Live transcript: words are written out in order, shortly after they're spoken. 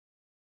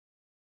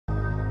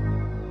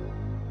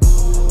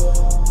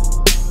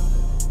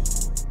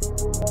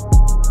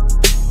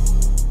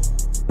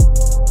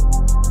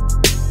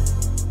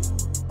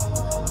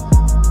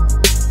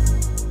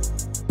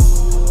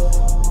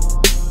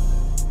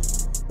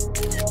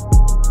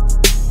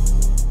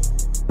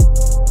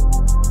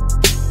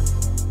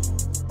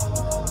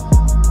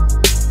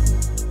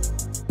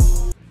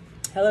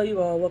Hello you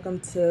all, welcome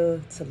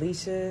to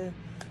Talessia.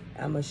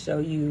 I'm gonna show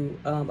you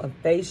a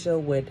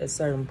facial with a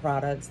certain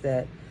products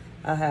that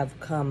I have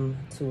come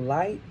to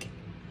like,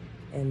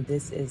 and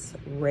this is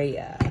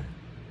RÁYA.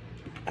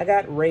 I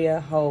got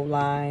RÁYA whole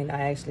line.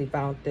 I actually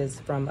found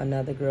this from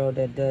another girl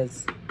that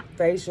does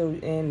facial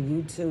in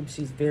YouTube.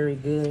 She's very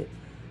good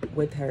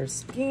with her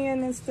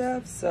skin and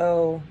stuff,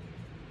 so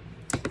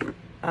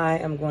I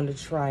am going to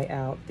try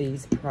out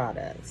these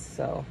products.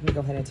 So let me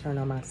go ahead and turn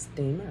on my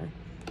steamer.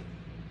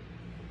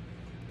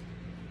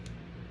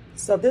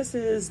 So this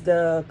is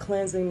the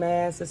cleansing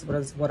mask. This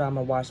is what I'm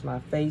gonna wash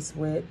my face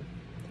with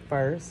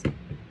first.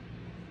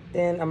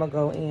 Then I'm gonna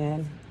go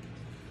in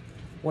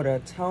with a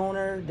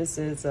toner. This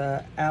is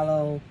a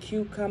Aloe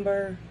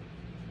Cucumber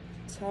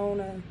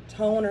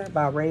toner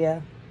by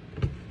RÁYA.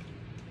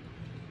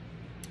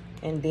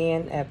 And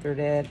then after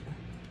that,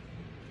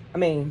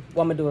 I'm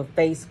gonna do a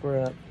face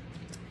scrub,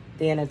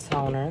 then a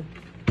toner.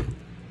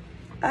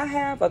 I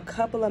have a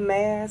couple of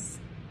masks.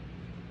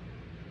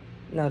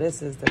 No,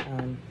 this is the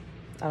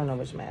I don't know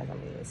which mask I'm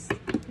gonna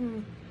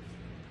use.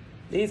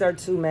 These are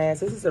two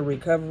masks. This is a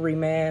recovery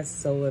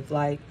mask. So if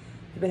like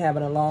you've been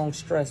having a long,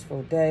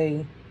 stressful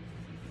day,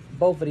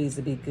 both of these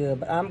would be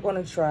good. But I'm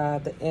gonna try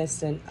the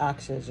instant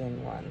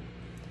oxygen one.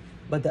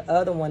 But the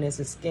other one is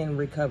a skin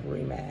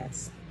recovery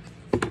mask.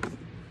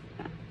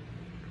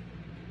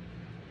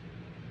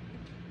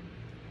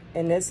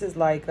 And this is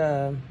like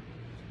a,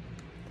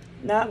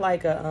 not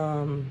like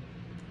a,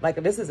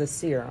 this is a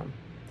serum.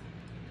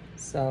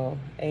 So,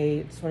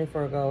 a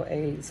 24 Go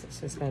AIDS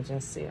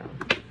suspension serum.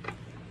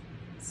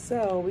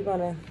 So,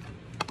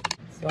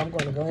 I'm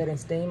going to go ahead and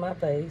steam my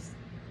face.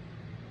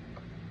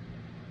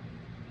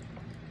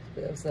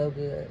 Feels so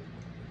good.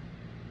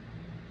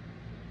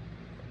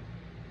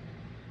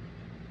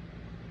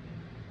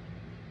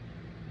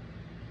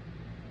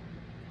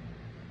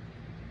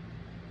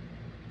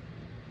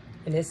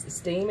 And this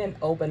steaming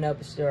open up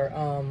your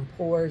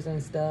pores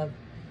and stuff,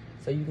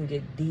 so you can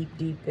get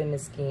deep in the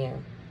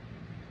skin.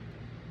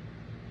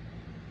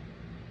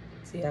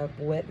 See how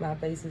wet my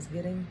face is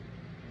getting?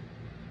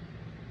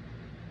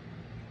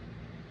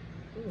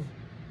 Ooh.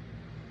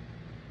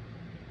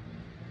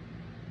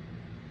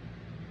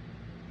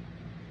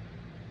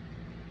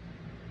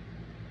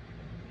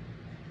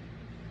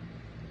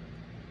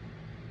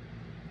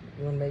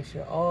 You want to make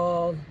sure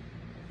I'm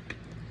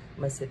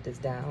gonna sit this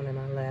down in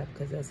my lap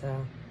because that's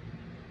how.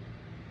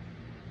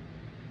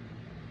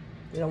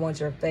 You don't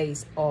want your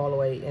face all the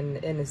way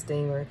in the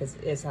steamer because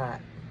it's hot.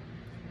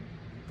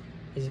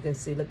 As you can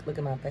see, look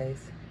at my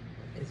face.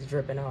 It's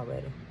dripping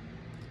already.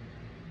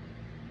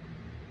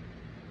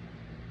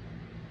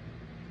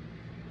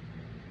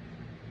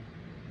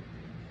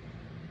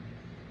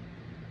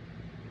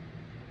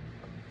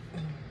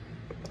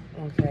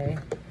 Okay,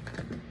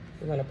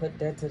 we're gonna put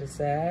that to the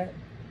side.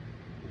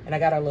 And I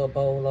got a little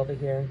bowl over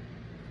here.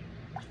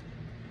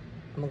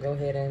 I'm gonna go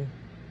ahead and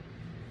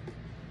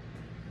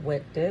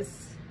wet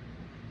this.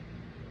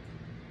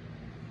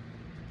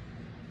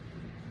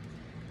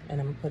 And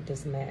I'm gonna put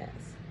this mask.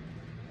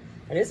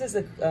 And this is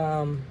a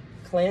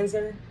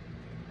cleanser.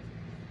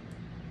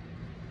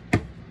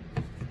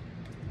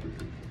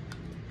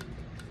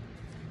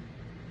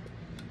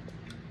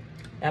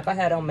 Now, if I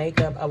had on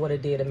makeup, I would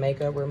have did a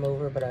makeup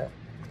remover, but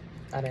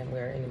I didn't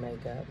wear any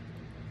makeup.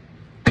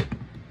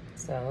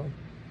 So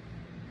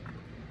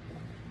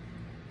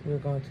we're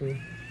going to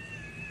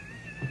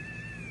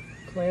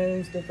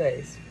cleanse the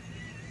face.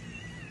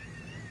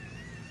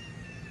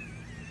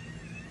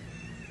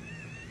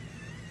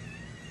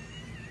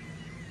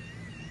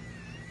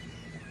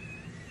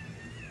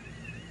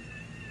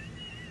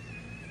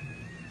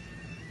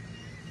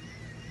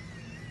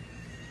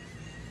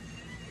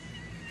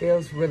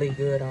 Feels really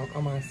good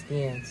on my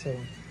skin too.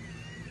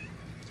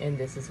 And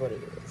this is what it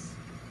is.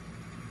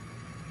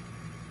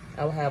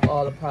 I will have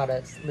all the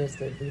products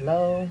listed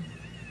below.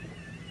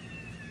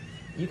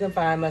 You can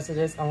find most of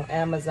this on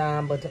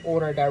Amazon, but to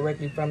order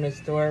directly from the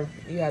store,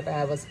 you have to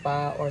have a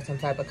spa or some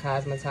type of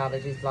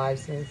cosmetologist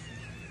license,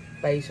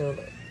 facial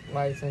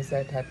license,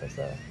 that type of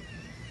stuff.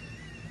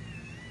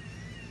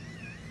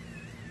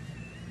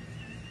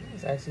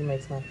 This actually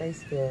makes my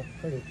face feel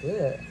pretty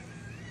good.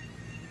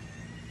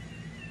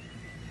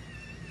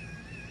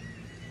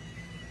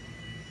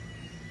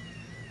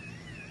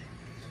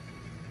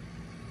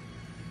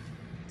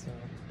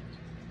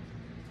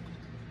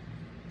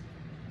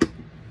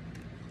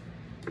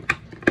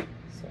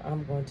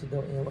 I'm going to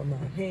go in with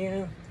my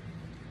hand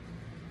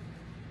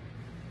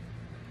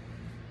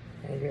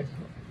and just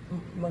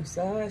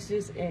massage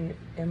this in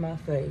my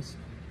face.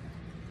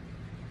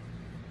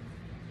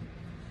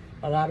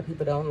 A lot of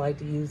people don't like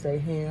to use their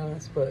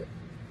hands, but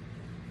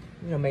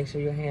make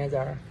sure your hands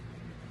are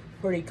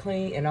pretty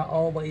clean. And I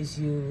always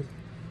use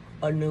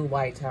a new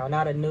white towel,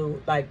 not a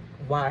new, like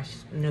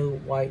washed new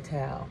white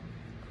towel.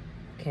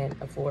 Can't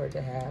afford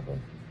to have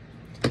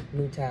a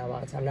new towel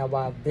all the time. Now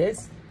while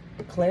this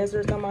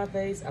cleanser's on my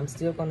face, I'm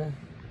still gonna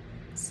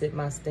sit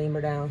my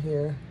steamer down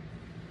here,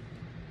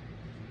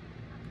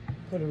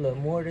 put a little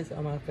more of this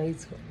on my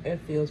face. It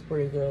feels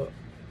pretty good.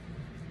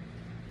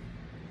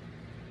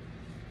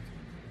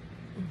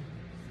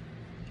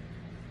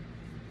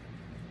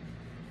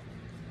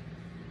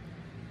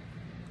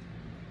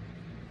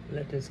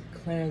 Let this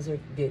cleanser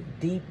get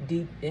deep,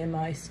 deep in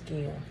my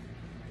skin.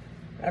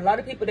 A lot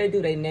of people, they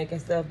do their neck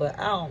and stuff, but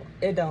I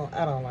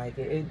don't like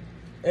it.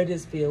 It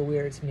just feel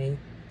weird to me.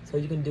 So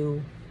you can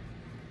do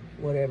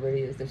whatever it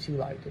is that you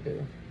like to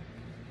do.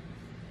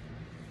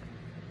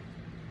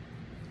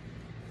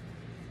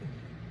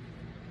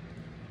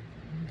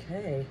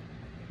 Okay,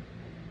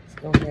 let's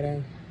go ahead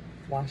and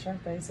wash our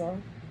face off.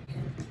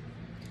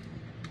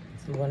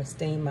 So I'm gonna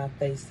steam my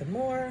face some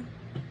more,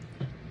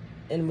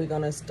 and we're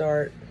gonna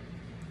start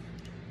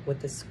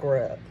with the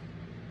scrub.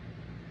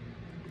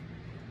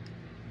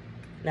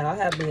 Now I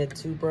have me a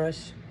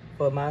toothbrush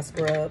for my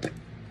scrub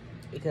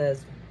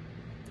because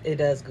it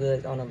does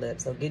good on the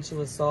lips. So get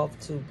you a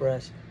soft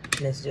toothbrush,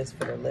 and it's just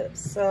for the lips.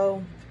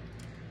 So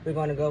we're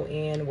gonna go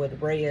in with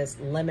RÁYA's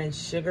Lemon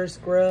Sugar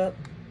Scrub.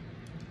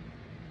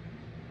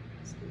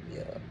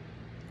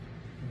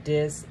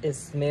 This, it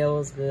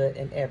smells good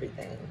and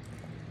everything.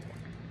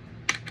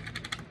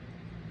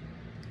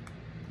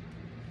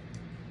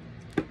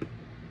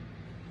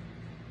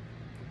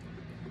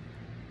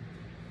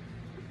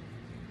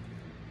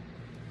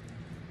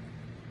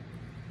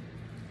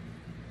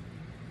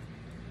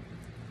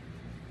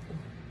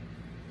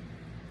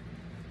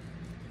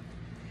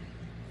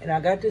 And I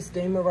got this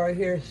steamer right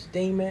here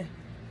steaming.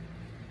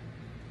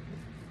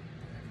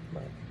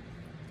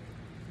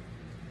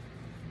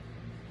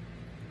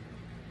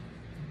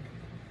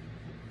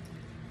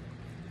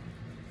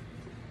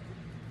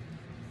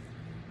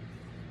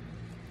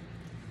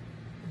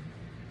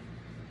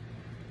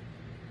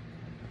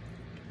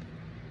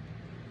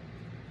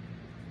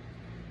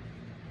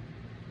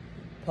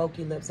 Poke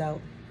your lips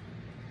out.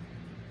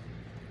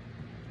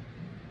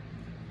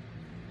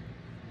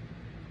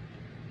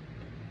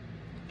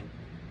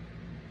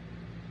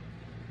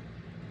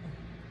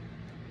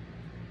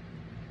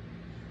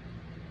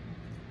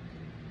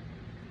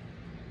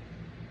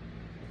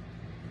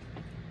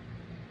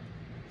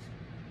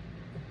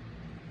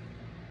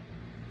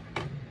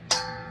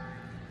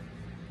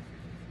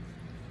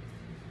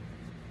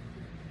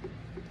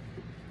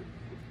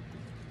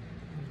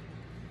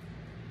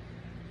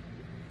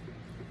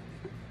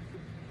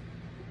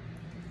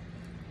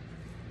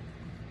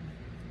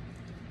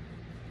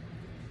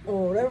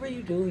 Or whatever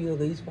you do, you at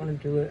least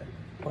want to do it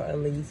for at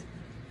least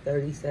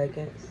 30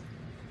 seconds.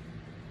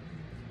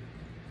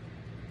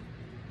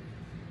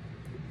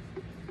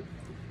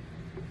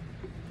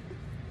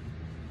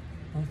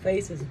 My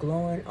face is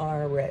glowing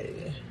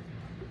already.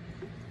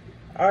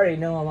 I already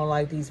know I'm gonna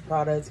like these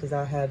products because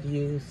I have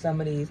used some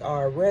of these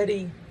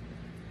already.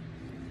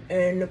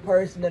 And the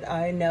person that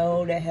I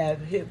know that have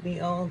hit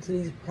me on to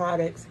these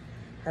products,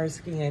 her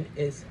skin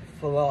is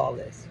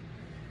flawless.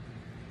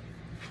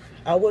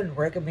 I wouldn't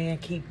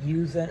recommend keep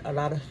using a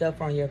lot of stuff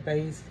on your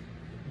face.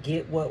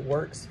 Get what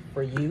works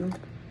for you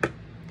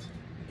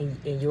in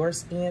your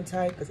skin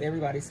type, because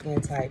everybody's skin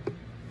type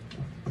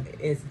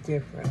is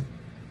different.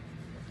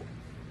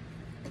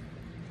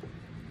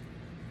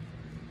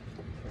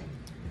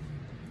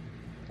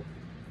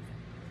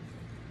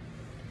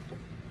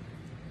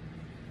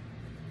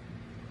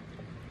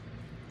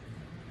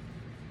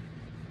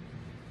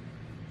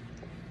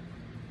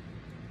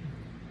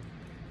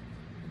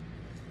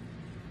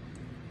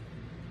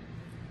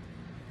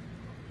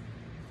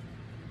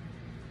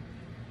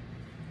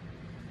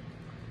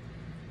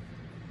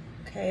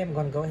 Okay, I'm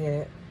gonna go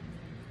ahead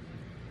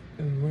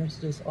and rinse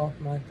this off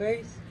my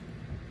face.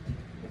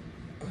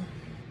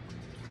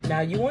 Now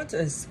you want to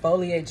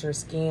exfoliate your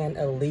skin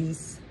at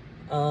least,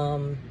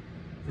 I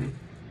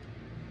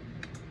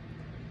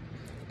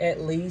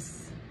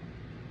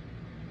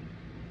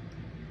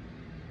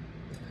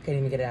can't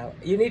even get it out.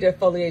 You need to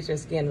exfoliate your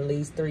skin at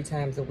least 3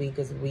 times a week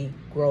because we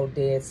grow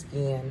dead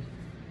skin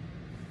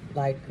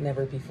like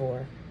never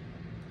before.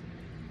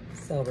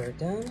 So we're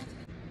done.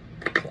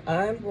 So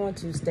I'm going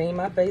to stain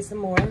my face some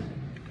more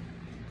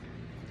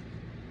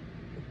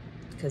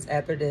because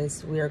after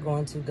this we are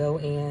going to go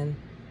in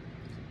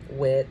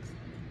with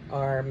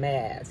our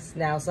mask.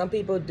 Now some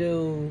people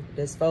do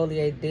this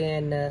exfoliate,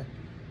 then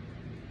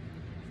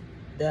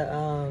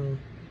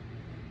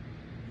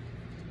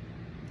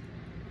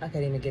I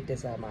can't even get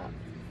this out of my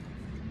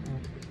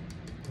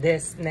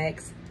this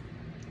next,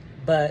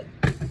 but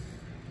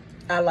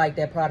I like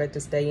that product to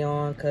stay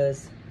on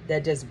because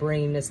that just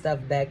brings the stuff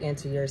back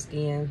into your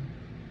skin.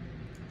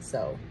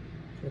 So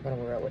we're gonna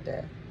work with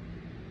that.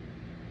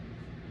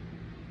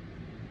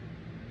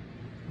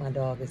 My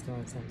dog is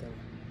doing something.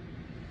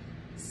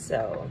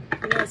 So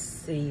let's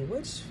see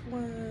which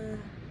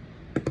one.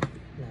 No,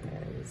 I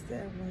gotta use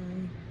that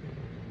one.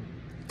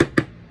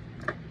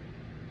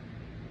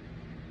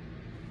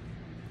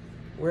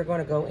 We're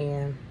gonna go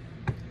in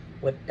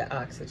with the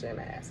oxygen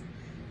mask.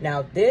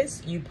 Now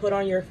this you put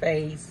on your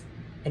face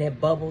and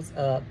it bubbles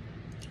up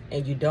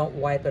and you don't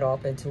wipe it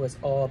off until it's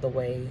all the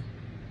way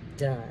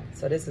done.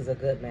 So this is a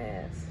good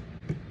mask.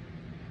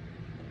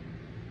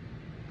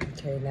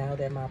 Okay, now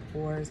that my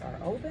pores are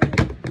open,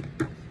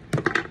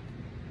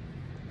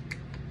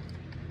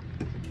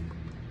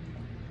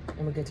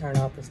 and we can turn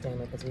off the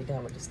steamer because we're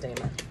done with the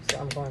steamer. So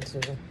I'm going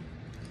to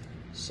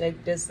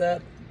shake this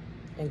up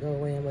and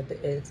go in with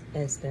the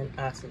Instant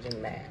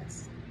Oxygen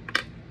Mask.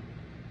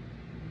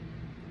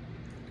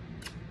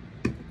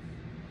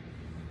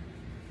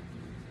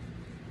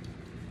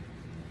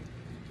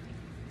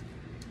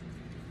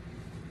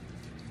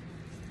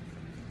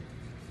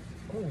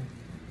 Ooh.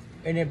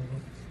 And it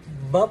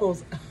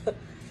bubbles.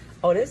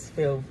 Oh, this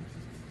feels.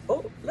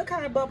 Oh, look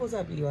how it bubbles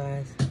up, you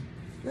guys.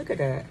 Look at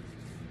that.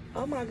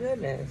 Oh my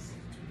goodness.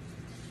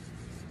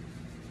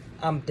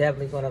 I'm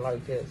definitely gonna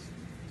like this.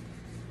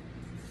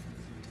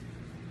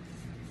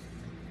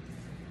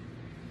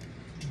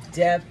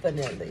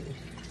 Definitely.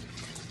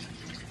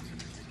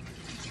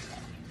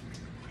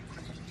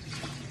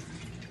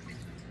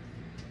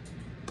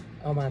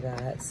 Oh my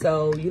God.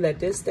 So you let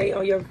this stay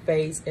on your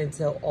face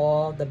until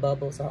all the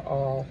bubbles are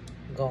all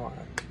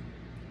gone.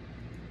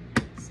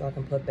 So I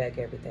can put back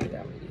everything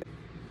I'm using.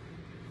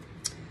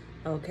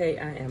 Okay,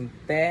 I am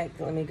back.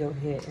 Let me go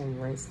ahead and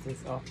rinse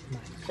this off my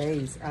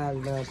face. I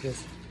love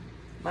this.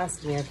 My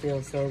skin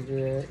feels so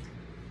good.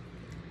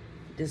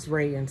 This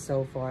rating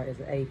so far is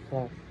A+.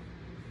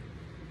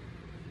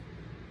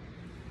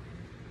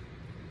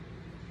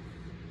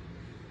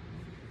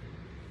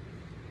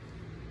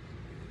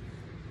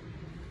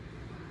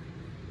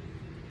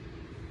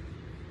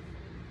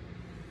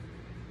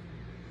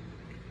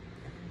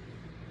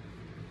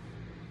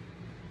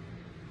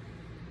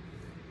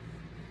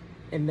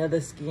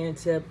 Another skin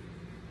tip,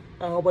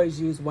 I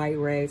always use white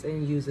rags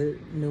and use a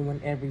new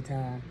one every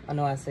time. I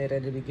know I said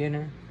at the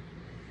beginning,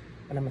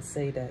 but I'm gonna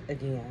say that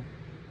again.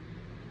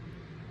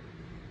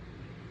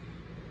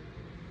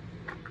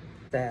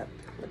 That,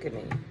 look at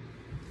me.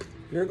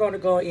 You're gonna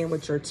go in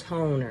with your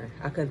toner.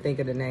 I couldn't think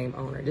of the name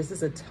on it. This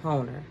is a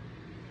toner.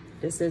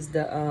 This is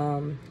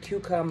the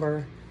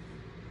cucumber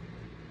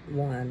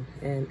one,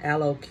 and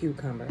aloe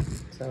cucumber.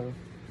 So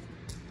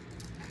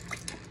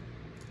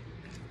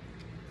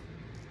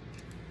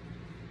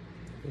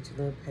get your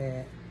little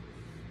pad.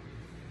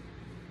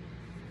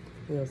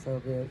 Feels so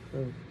good.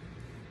 Ooh.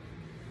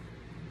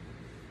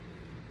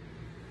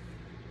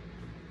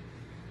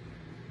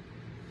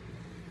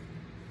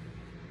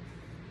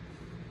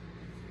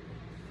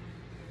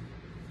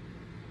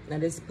 Now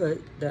this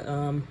put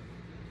the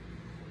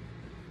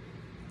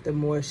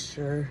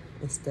moisture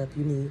and stuff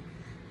you need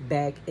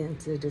back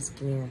into the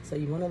skin. So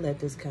you want to let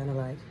this kind of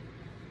like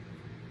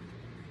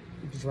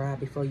dry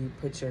before you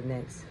put your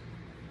next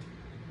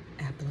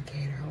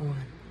applicator on.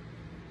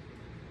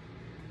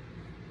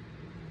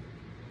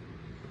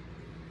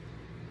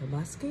 But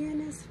my skin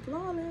is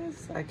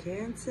flawless. I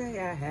can't say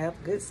I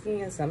have good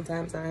skin.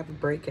 Sometimes I have a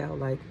breakout,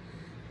 like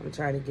I'm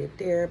trying to get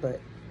there, but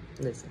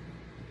listen,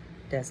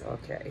 that's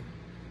okay.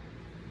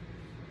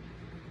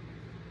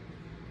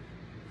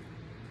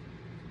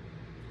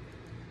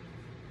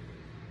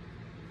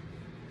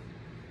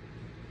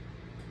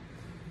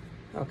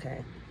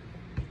 Okay.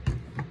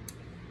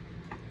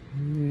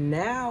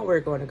 Now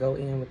we're going to go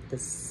in with the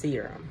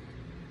serum.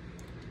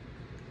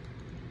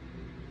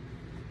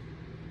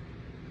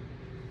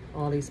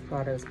 All these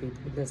products be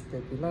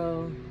listed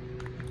below.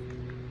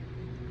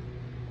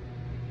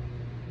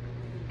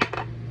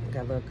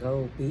 Got little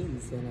gold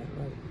beads in it.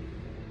 Look.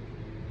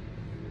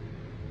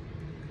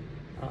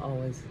 I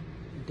always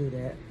do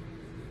that.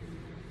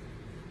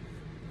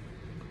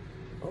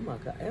 Oh my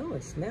God. Oh,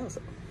 it smells.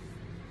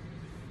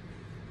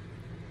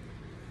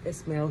 It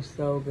smells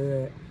so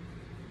good.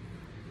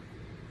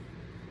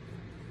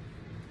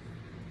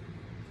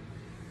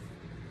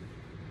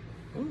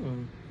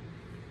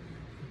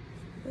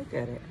 Look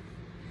at it.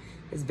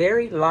 It's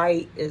very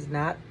light. It's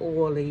not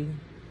oily.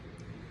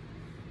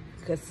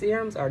 Because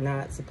serums are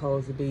not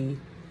supposed to be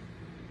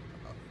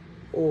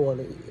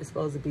oily. It's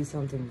supposed to be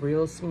something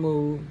real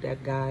smooth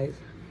that guides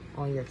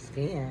on your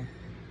skin.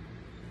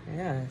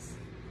 Yes.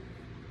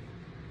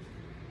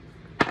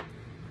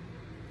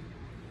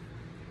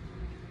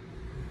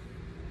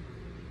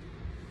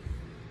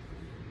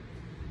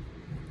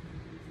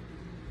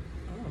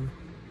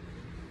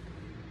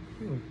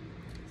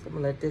 So I'm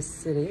gonna let this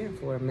sit in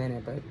for a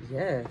minute, but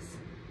yes,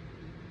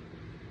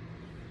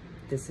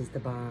 this is the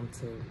bomb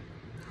too.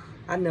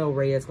 I know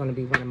RÁYA is gonna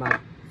be one of my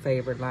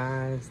favorite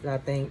lines. I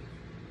think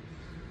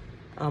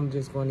I'm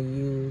just gonna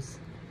use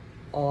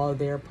all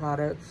their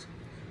products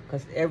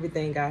because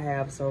everything I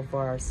have so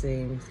far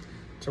seems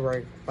to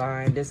work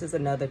fine. This is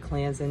another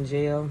cleansing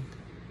gel.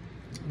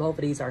 Both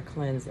of these are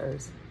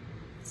cleansers.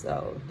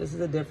 So this is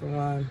a different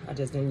one. I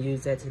just didn't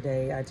use that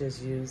today. I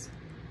just used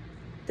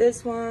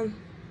this one,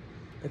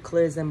 the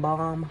Collagen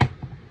Balm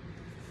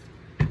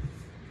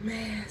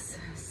mask.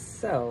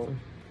 So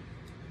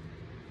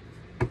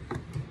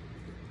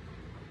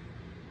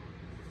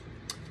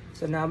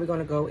now we're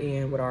gonna go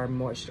in with our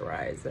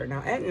moisturizer.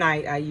 Now at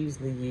night I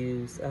usually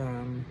use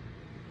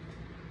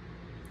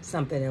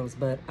something else,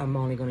 but I'm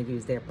only gonna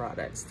use their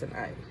products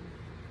tonight.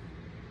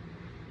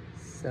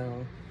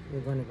 So we're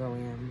gonna go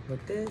in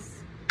with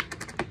this.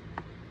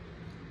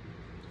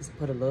 Just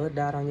put a little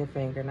dot on your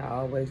finger, and I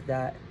always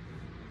dot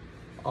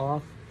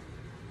off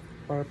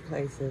 4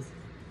 places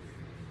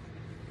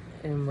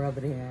and rub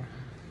it in.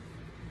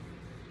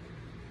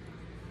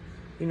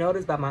 You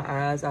notice by my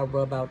eyes, I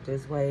rub out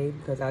this way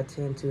because I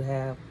tend to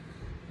have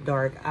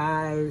dark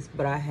eyes,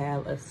 but I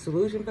have a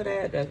solution for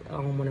that that's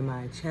on one of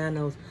my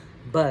channels.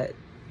 But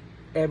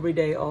every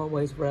day,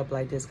 always rub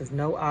like this because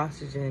no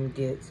oxygen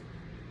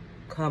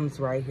comes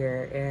right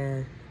here,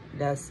 and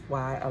that's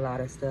why a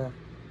lot of stuff,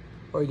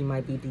 or you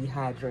might be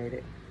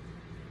dehydrated.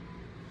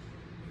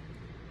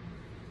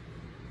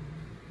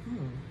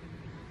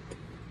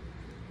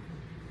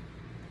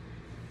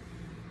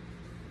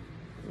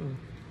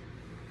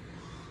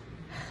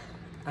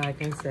 I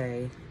can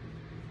say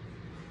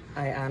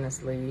I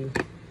honestly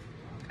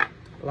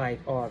like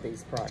all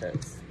these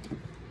products.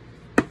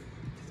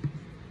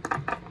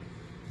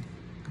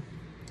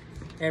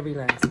 Every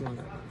last one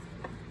of them.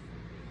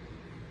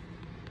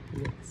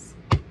 Yes.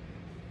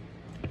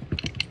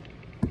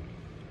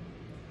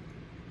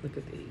 Look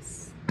at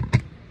these.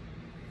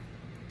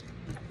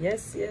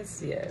 Yes,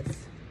 yes, yes.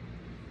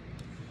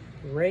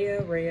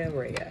 RÁYA, RÁYA,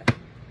 RÁYA.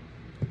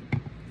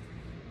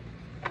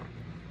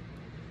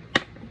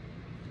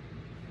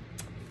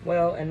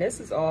 Well, and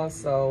this is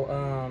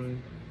also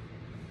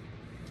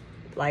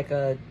like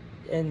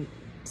in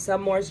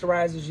some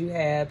moisturizers you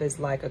have is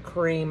like a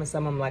cream, and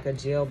some of them like a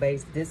gel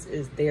base. This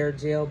is their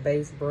gel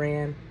base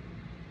brand.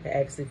 It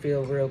actually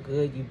feels real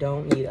good. You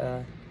don't need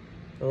a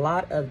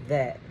lot of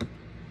that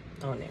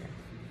on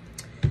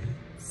there.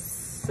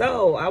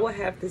 So I would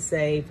have to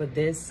say for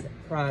this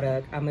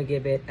product, I'm gonna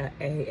give it an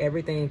A.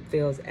 Everything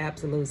feels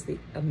absolutely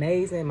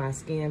amazing. My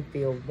skin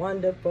feels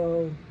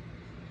wonderful.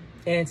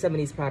 And some of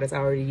these products I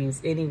already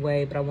use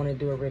anyway, but I want to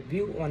do a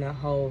review on the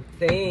whole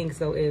thing.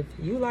 So if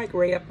you like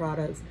RÁYA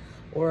products,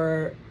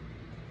 or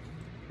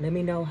let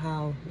me know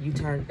how you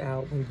turned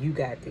out when you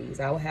got these.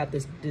 I will have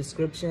this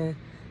description.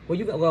 Well,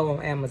 you can go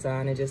on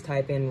Amazon and just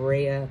type in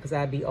RÁYA, because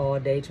I'd be all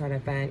day trying to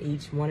find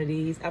each one of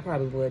these. I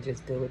probably would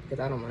just do it because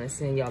I don't want to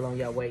send y'all on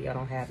your way. Y'all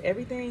don't have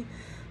everything.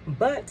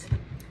 But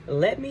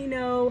let me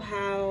know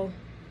how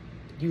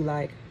you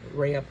like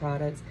RÁYA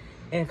products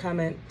and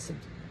comment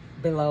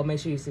below. Make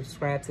sure you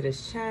subscribe to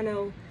this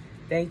channel.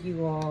 Thank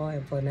you all,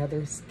 and for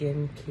another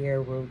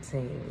skincare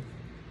routine.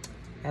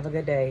 Have a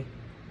good day.